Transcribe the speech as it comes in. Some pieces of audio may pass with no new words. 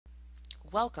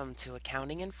Welcome to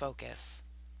Accounting in Focus.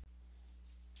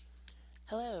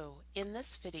 Hello, in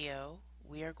this video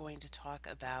we are going to talk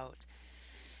about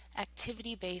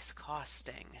activity-based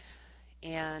costing.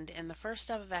 And in the first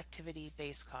step of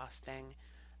activity-based costing,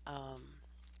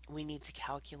 we need to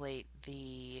calculate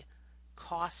the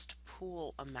cost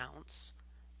pool amounts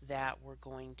that we're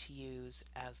going to use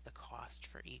as the cost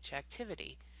for each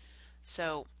activity.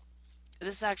 So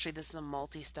this is a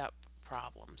multi-step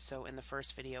problem. So in the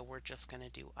first video we're just going to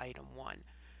do item 1.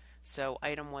 So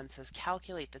item 1 says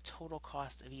calculate the total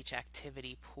cost of each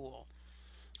activity pool.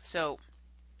 So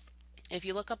if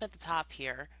you look up at the top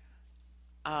here,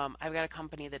 I've got a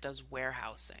company that does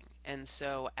warehousing. And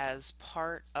so as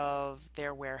part of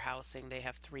their warehousing, they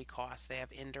have 3 costs. They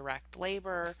have indirect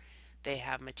labor, they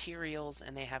have materials,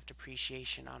 and they have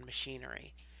depreciation on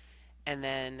machinery. And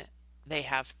then they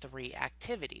have 3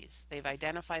 activities. They've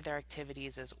identified their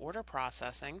activities as order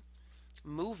processing,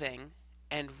 moving,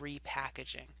 and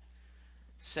repackaging.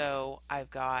 So I've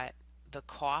got the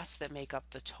costs that make up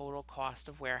the total cost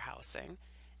of warehousing,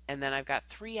 and then I've got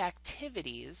 3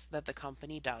 activities that the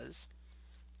company does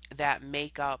that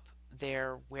make up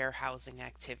their warehousing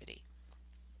activity.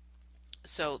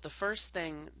 So the first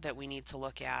thing that we need to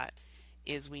look at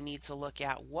is we need to look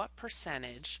at what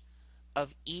percentage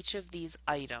of each of these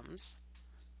items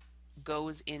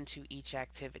goes into each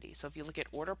activity. So if you look at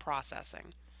order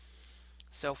processing,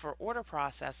 so for order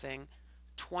processing,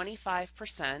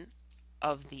 25%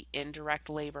 of the indirect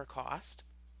labor cost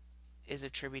is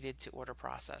attributed to order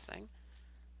processing.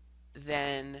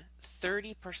 Then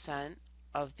 30%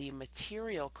 of the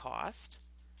material cost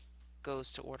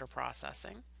goes to order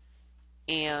processing,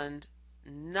 and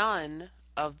none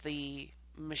of the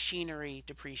machinery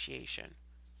depreciation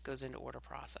goes into order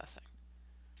processing.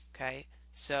 Okay,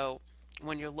 so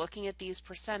when you're looking at these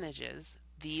percentages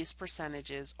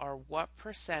are what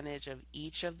percentage of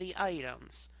each of the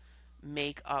items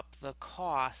make up the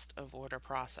cost of order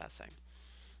processing.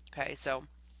 Okay, so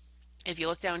if you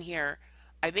look down here,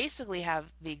 I basically have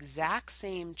the exact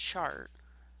same chart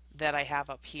that I have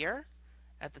up here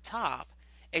at the top,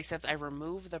 except I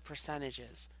remove the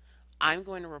percentages. I'm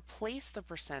going to replace the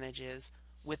percentages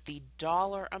with the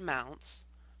dollar amounts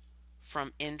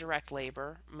from indirect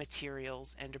labor,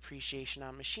 materials, and depreciation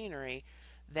on machinery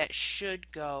that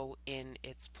should go in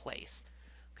its place.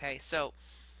 Okay, so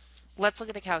let's look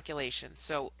at the calculation.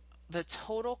 So the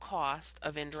total cost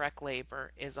of indirect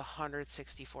labor is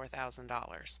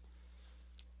 $164,000.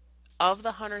 Of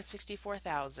the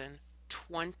 $164,000,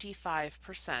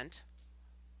 25%,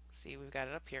 see we've got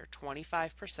it up here,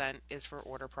 25% is for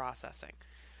order processing.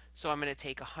 So I'm going to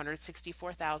take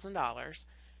 $164,000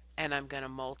 and I'm going to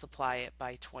multiply it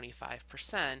by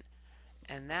 25%,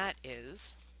 and that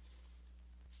is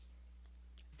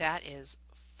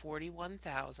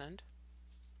 41,000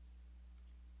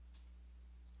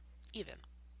 even.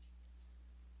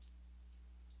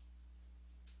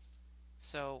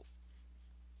 So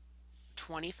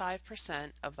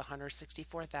 25% of the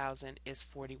 164,000 is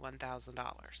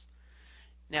 $41,000.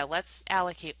 Now let's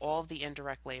allocate all of the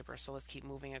indirect labor. So let's keep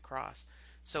moving across.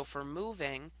 So for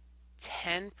moving,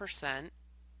 10%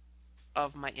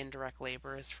 of my indirect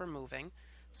labor is for moving.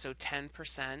 So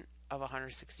 10% of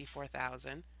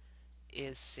 164,000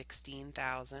 is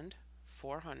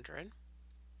 16,400.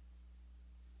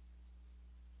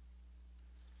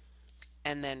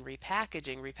 And then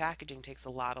repackaging takes a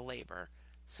lot of labor.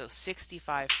 So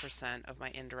 65% of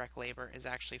my indirect labor is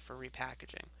actually for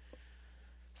repackaging.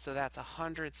 So that's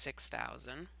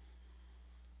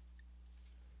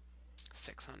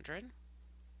 106,600.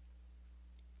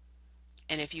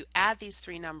 And if you add these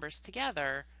 3 numbers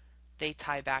together, they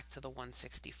tie back to the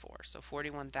 164. So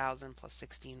 41,000 plus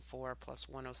 16,400 plus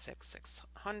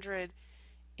 106,600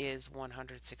 is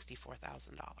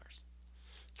 $164,000.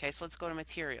 Okay, so let's go to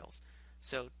materials.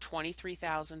 So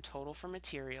 23,000 total for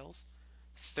materials,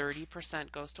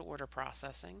 30% goes to order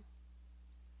processing.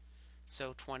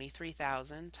 So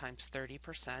 23,000 times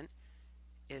 30%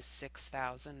 is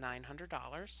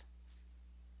 $6,900.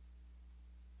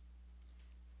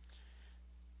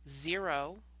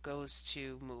 0 goes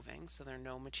to moving, so there are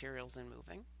no materials in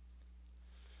moving.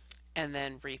 And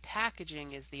then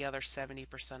repackaging is the other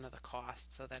 70% of the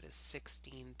cost, so that is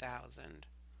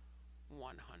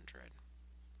 16,100.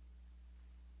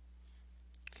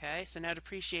 Okay, so now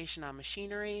depreciation on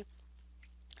machinery,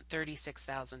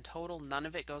 36,000 total. None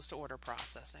of it goes to order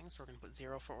processing, so we're going to put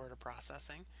 0 for order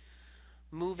processing.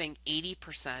 Moving,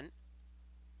 80%.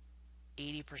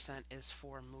 80% is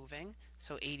for moving,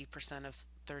 so 80% of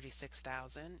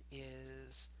 36,000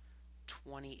 is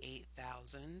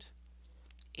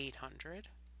 28,800.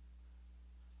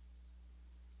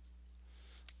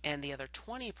 and the other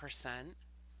 20%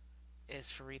 is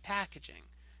for repackaging.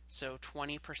 So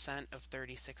 20% of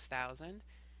 36,000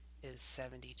 is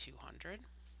 7,200.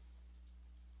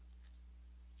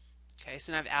 Okay,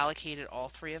 so now I've allocated all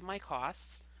three of my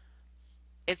costs.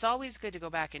 It's always good to go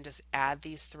back and just add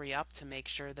these three up to make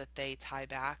sure that they tie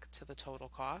back to the total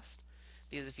cost.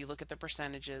 Because if you look at the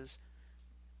percentages,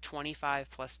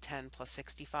 25 plus 10 plus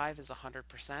 65 is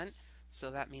 100%. So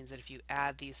that means that if you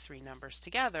add these three numbers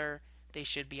together, they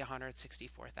should be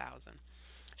 164,000.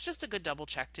 It's just a good double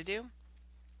check to do,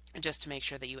 and just to make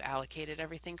sure that you allocated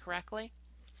everything correctly.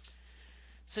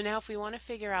 So now if we want to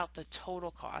figure out the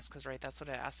total cost, because right, that's what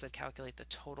it asked, to calculate the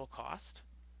total cost,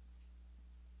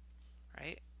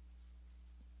 right?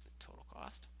 Total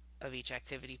cost of each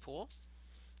activity pool.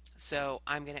 So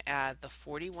I'm going to add the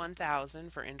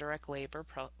 41,000 for indirect labor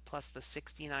plus the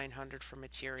 6,900 for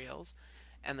materials,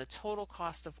 and the total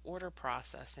cost of order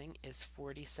processing is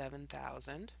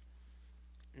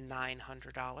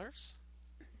 $47,900.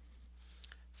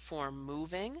 For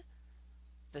moving,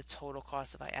 the total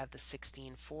cost, if I add the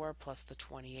 16,400 plus the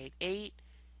 28,800,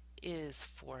 is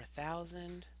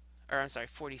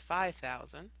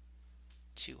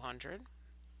 45,200.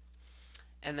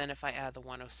 And then if I add the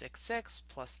 1,066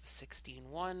 plus the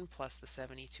 16,100 plus the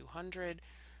 7,200,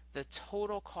 the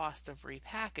total cost of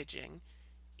repackaging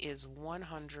is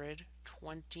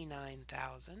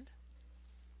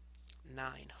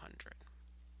 129,900.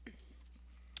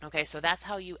 Okay, so that's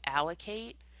how you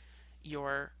allocate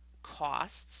your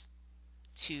costs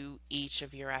to each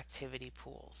of your activity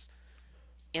pools.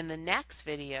 In the next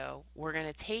video, we're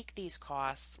going to take these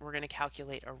costs, we're going to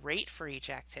calculate a rate for each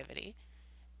activity,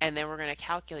 and then we're going to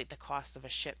calculate the cost of a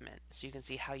shipment. So you can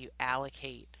see how you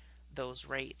allocate those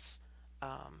rates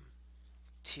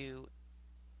to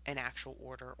an actual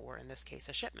order, or in this case,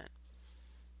 a shipment.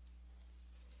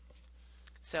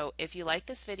 So if you like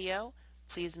this video,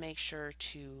 please make sure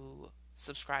to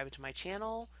subscribe to my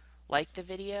channel, like the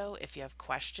video. If you have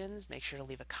questions, make sure to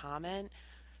leave a comment.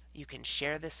 You can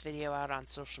share this video out on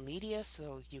social media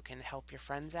so you can help your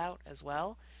friends out as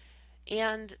well.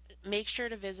 And make sure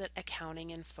to visit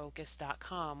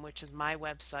accountinginfocus.com, which is my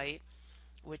website,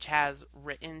 which has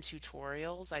written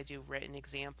tutorials. I do written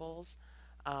examples,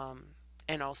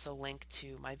 and also link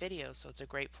to my videos. So it's a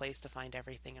great place to find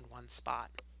everything in one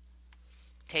spot.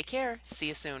 Take care. See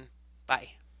you soon.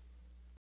 Bye.